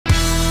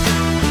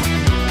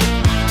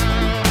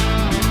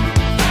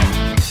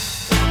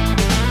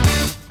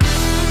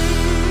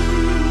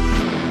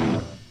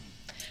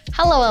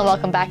Hello and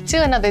welcome back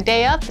to another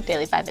day of the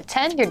Daily 5 at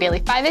 10, your daily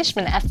 5-ish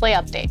minute SLA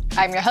update.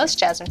 I'm your host,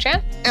 Jasmine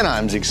Tran. And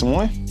I'm Zeke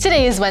Samoy.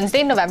 Today is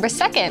Wednesday, November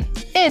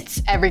 2nd.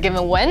 It's Every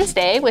Given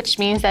Wednesday, which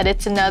means that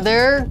it's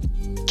another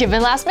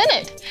Given Last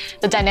Minute.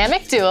 The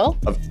dynamic duo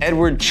of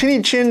Edward Chinny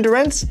Chin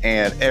Durrence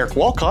and Eric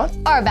Walcott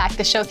are back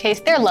to showcase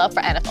their love for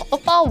NFL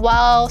football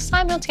while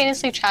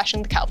simultaneously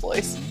trashing the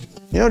Cowboys.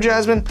 You know,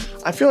 Jasmine,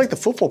 I feel like the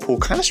football pool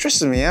kind of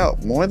stresses me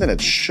out more than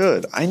it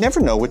should. I never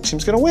know which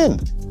team's gonna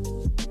win.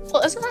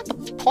 Well, isn't that the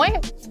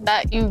point?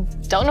 That you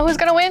don't know who's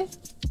gonna win?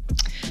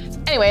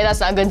 Anyway, that's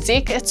not good,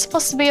 Zeke. It's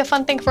supposed to be a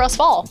fun thing for us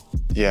all.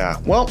 Yeah,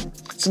 well,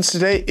 since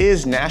today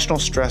is National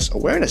Stress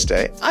Awareness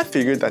Day, I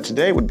figured that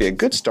today would be a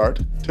good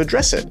start to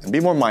address it and be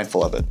more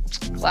mindful of it.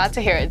 Glad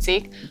to hear it,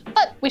 Zeke.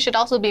 But we should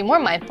also be more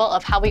mindful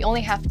of how we only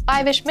have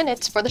 5-ish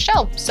minutes for the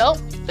show. So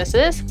this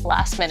is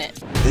Last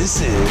Minute. This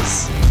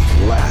is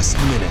Last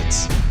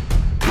Minute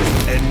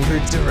with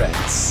Edward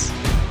Durrence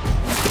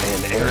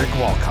and Eric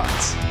Walcott.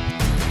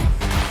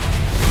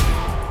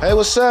 Hey,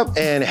 what's up?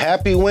 And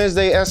happy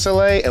Wednesday,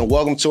 SLA, and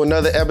welcome to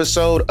another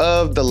episode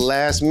of The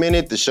Last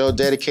Minute, the show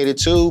dedicated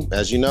to,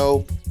 as you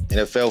know,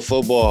 NFL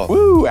football.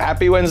 Woo,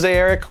 happy Wednesday,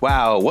 Eric.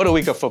 Wow, what a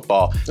week of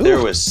football. Ooh.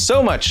 There was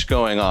so much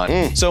going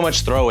on, so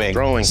much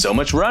throwing, so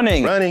much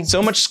running,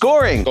 so much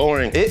scoring.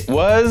 It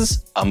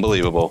was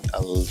unbelievable.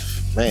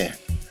 Man,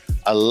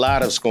 a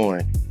lot of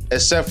scoring,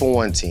 except for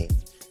one team.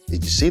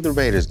 Did you see the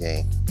Raiders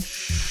game?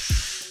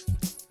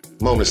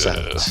 Moment of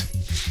silence.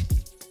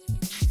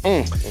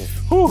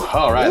 Whew,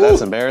 all right, that's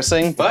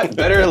embarrassing, but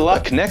better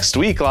luck next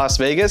week, Las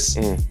Vegas.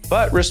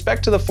 But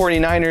respect to the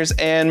 49ers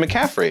and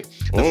McCaffrey.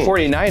 The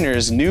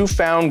 49ers'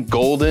 newfound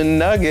golden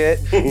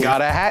nugget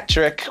got a hat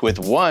trick with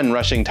 1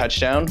 rushing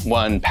touchdown,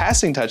 1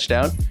 passing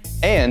touchdown,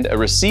 and a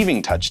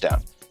receiving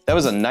touchdown. That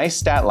was a nice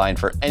stat line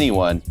for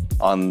anyone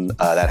on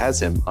that has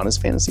him on his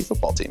fantasy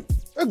football team.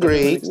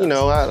 Agreed. You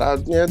know,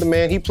 yeah, the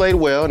man, he played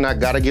well, and I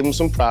gotta give him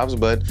some props,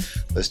 but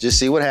let's just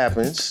see what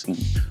happens.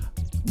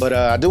 But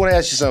I do want to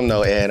ask you something,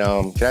 though, Ed.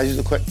 Can I ask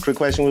you a quick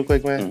question real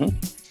quick, man?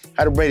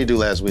 How did Brady do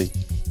last week?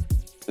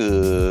 At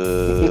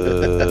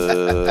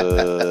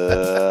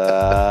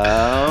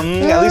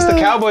least the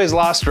Cowboys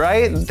lost,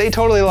 right? They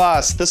totally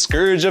lost. The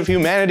scourge of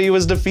humanity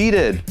was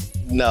defeated.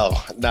 No,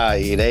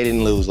 they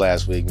didn't lose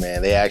last week,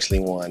 man. They actually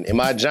won. And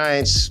my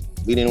Giants,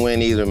 we didn't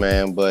win either,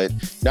 man. But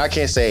I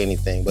can't say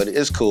anything, but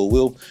it's cool.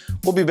 We'll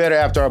be better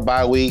after our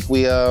bye week.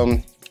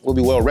 We'll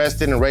be well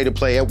rested and ready to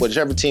play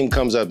whichever team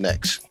comes up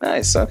next.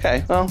 Nice,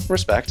 okay, well,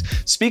 respect.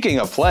 Speaking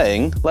of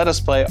playing, let us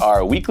play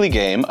our weekly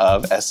game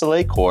of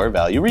SLA Core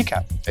Value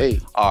Recap. Hey.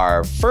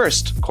 Our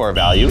first core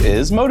value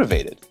is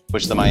Motivated,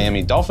 which the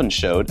Miami Dolphins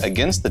showed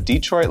against the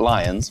Detroit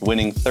Lions,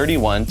 winning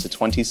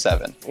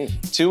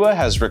 31-27. Tua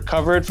has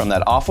recovered from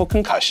that awful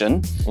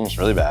concussion, it's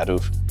really bad,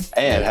 oof,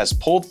 and has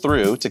pulled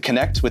through to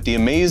connect with the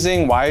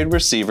amazing wide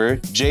receiver,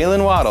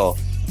 Jalen Waddle,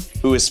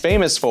 who is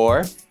famous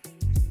for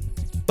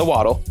the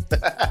Waddle.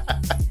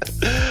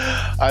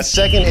 Our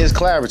second is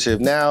collaborative.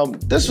 Now,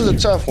 this was a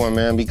tough one,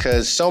 man,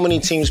 because so many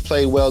teams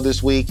played well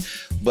this week,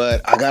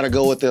 but I gotta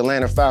go with the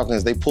Atlanta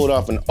Falcons. They pulled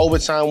off an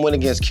overtime win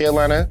against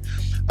Carolina,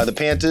 the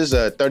Panthers,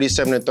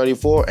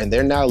 37-34, and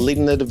they're now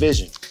leading the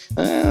division.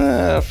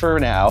 For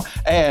now.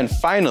 And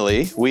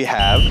finally, we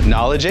have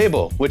Knowledge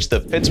Able, which the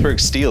Pittsburgh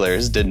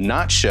Steelers did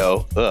not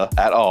show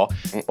at all,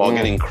 while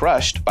getting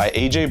crushed by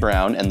A.J.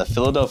 Brown and the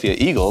Philadelphia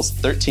Eagles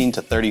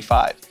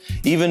 13-35.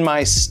 Even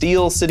my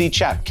Steel City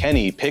chap,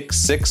 Kenny Pick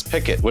 6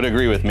 Pickett, would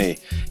agree with me.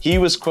 He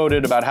was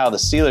quoted about how the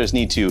Steelers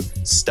need to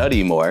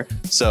study more.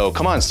 So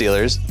come on,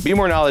 Steelers, be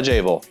more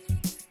knowledgeable.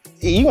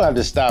 You gonna have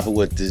to stop it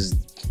with this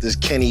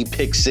Kenny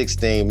Pick 6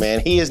 thing, man.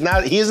 He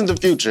isn't the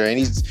future, and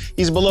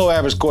he's below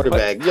average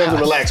quarterback. You have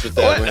to relax with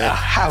that, man.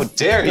 How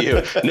dare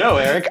you? No,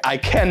 Eric, I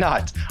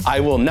cannot. I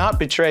will not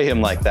betray him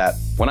like that.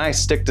 When I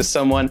stick to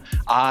someone,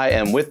 I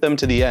am with them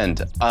to the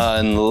end,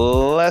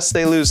 unless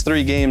they lose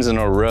 3 games in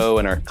a row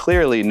and are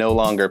clearly no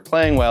longer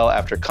playing well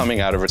after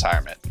coming out of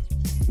retirement.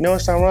 You know,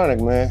 it's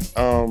ironic, man.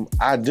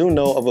 I do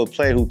know of a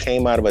player who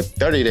came out of a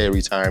 30-day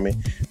retirement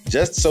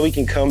just so he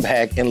can come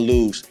back and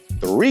lose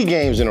 3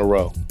 games in a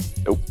row.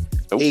 Nope.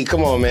 Hey,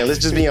 come on, man. Let's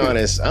just be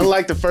honest.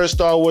 Unlike the first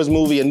Star Wars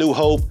movie, A New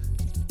Hope,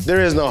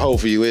 there is no hope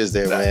for you, is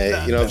there,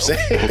 man? You know what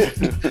I'm saying?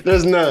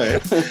 There's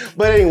none.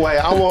 But anyway,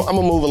 I'm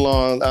gonna move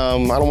along. I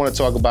don't want to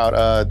talk about,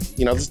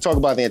 let's talk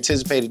about the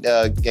anticipated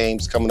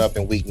games coming up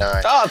in Week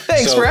 9. Oh,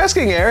 thanks for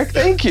asking, Eric.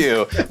 Thank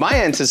you. My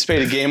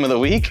anticipated game of the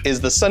week is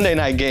the Sunday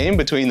night game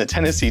between the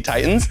Tennessee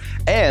Titans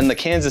and the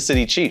Kansas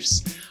City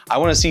Chiefs. I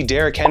want to see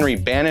Derrick Henry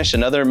banish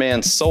another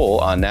man's soul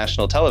on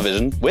national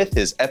television with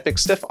his epic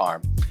stiff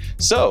arm.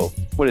 So,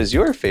 what is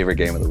your favorite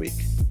game of the week?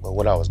 Well,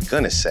 what I was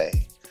gonna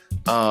say,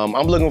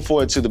 I'm looking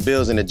forward to the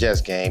Bills and the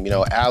Jets game. You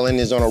know, Allen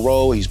is on a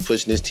roll. He's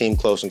pushing his team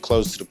closer and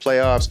closer to the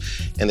playoffs.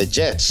 And the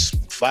Jets,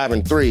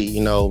 5-3,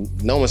 you know,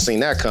 no one's seen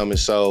that coming.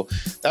 So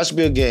that should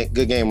be a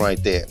good game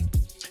right there.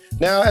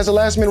 Now, as a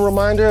last-minute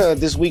reminder,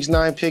 this week's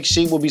 9-pick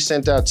sheet will be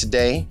sent out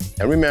today.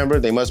 And remember,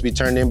 they must be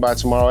turned in by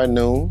tomorrow at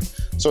noon.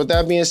 So with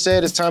that being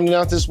said, it's time to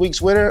announce this week's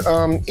winner.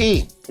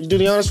 E, would you do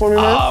the honors for me,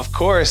 man? Of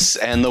course,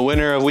 and the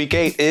winner of week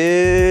 8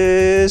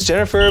 is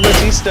Jennifer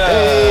Batista.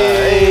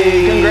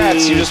 Hey.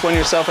 Congrats, you just won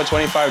yourself a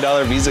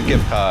 $25 Visa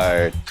gift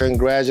card.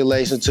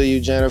 Congratulations to you,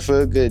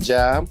 Jennifer, good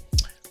job.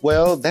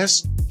 Well,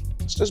 that's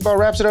just about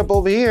wraps it up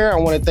over here. I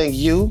want to thank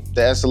you,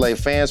 the SLA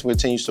fans, for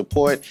continued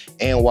support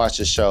and watch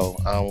the show.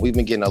 We've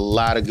been getting a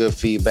lot of good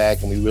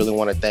feedback, and we really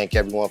want to thank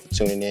everyone for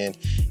tuning in.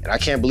 And I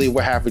can't believe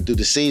we're halfway through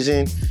the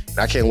season, and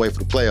I can't wait for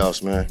the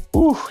playoffs, man.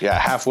 Ooh, yeah,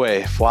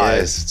 halfway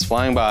flies. Yeah. It's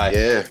flying by.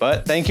 Yeah.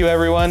 But thank you,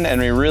 everyone, and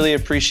we really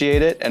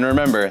appreciate it. And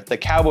remember, the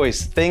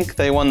Cowboys think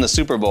they won the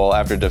Super Bowl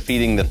after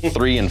defeating the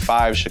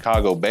 3-5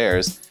 Chicago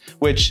Bears,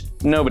 which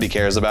nobody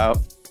cares about.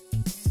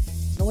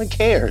 No one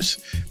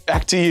cares.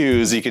 Back to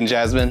you, Zeke and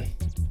Jasmine.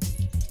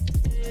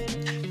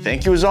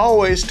 Thank you as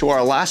always to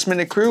our last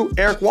minute crew,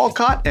 Eric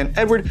Walcott and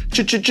Edward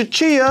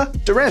Chia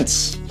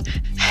Durrence.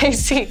 Hey,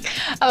 Zeke,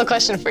 I have a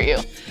question for you.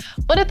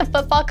 What did the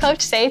football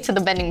coach say to the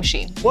vending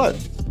machine? What?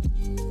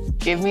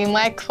 Give me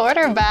my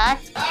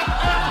quarterback.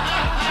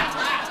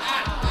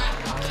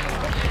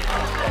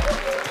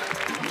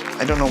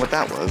 I don't know what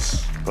that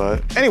was,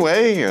 but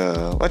anyway,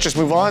 let's just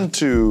move on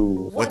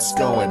to what's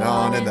going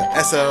on in the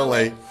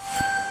SLA.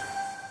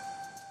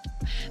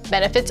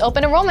 Benefits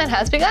open enrollment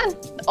has begun.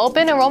 The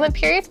open enrollment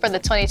period for the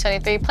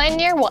 2023 plan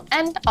year will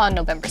end on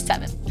November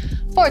 7th.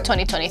 For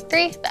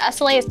 2023, the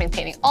SLA is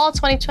maintaining all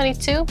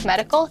 2022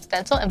 medical,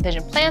 dental, and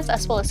vision plans,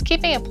 as well as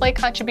keeping employee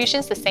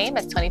contributions the same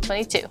as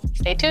 2022.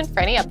 Stay tuned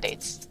for any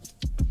updates.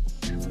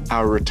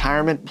 Our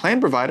retirement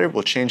plan provider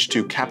will change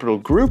to Capital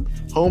Group,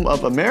 home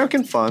of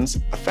American Funds,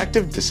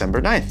 effective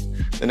December 9th.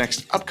 The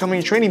next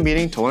upcoming training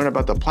meeting to learn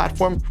about the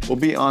platform will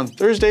be on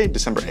Thursday,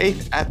 December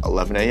 8th at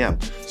 11 a.m.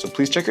 So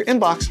please check your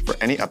inbox for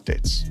any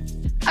updates.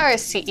 Our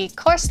CE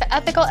course, The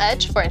Ethical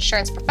Edge for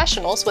Insurance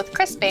Professionals with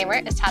Chris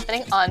Bamer, is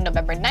happening on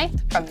November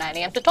 9th from 9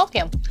 a.m. to 12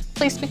 p.m.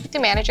 Please speak with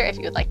your manager if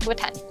you would like to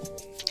attend.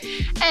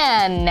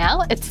 And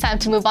now it's time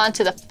to move on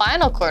to the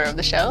final quarter of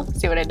the show.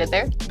 See what I did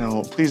there?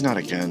 No, please not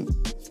again.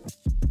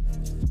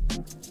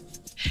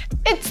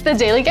 It's the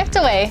Daily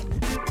Giftaway.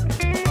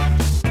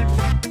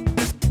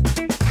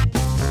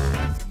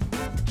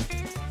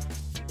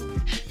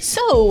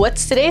 So,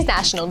 what's today's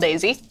National Day,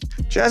 Zeke?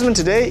 Jasmine,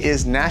 today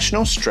is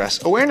National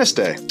Stress Awareness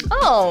Day.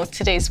 Oh,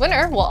 today's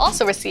winner will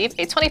also receive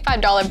a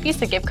 $25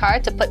 Visa gift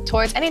card to put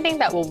towards anything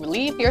that will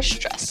relieve your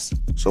stress.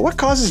 So what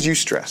causes you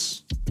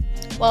stress?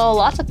 Well,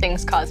 lots of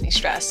things cause me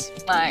stress.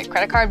 My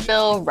credit card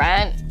bill,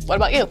 rent. What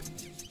about you?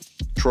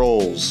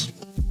 Trolls.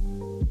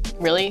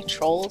 Really?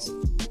 Trolls?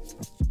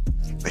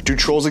 Like, do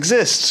trolls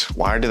exist?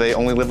 Why do they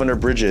only live under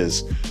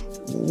bridges?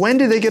 When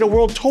did they get a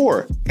world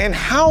tour? And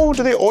how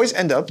do they always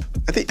end up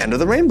at the end of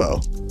the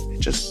rainbow?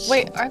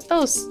 Wait, aren't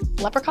those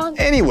leprechauns?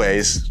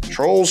 Anyways,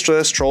 trolls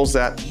this, trolls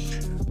that.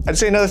 I'd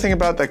say another thing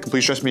about that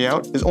completely stressed me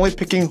out is only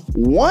picking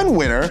one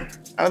winner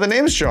out of the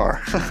names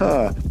jar.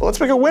 Well, let's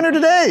pick a winner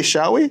today,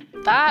 shall we?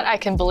 That I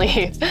can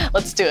believe.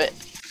 Let's do it.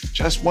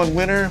 Just one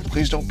winner.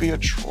 Please don't be a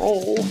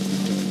troll.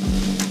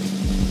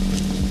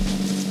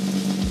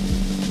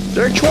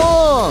 Derek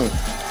Chuang!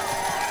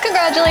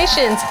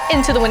 Congratulations!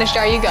 Into the winner's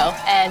jar you go.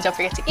 And don't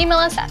forget to email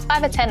us at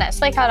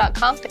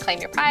 5at10@slaycow.com to claim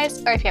your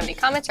prize, or if you have any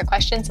comments or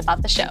questions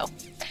about the show.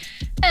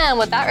 And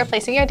with that,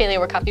 replacing your daily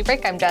work coffee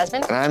break, I'm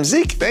Jasmine. And I'm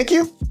Zeke, thank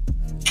you.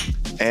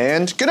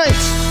 And good night.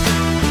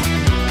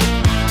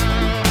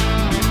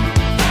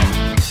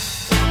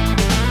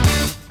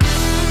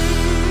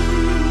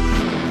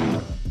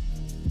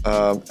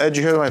 Ed,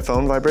 you hear my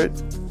phone vibrate?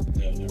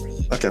 No, not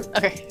really. Okay.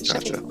 Okay,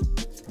 Gotcha.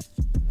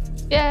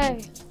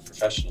 Yay!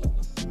 Professional.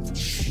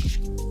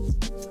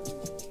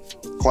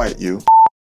 Quiet, you.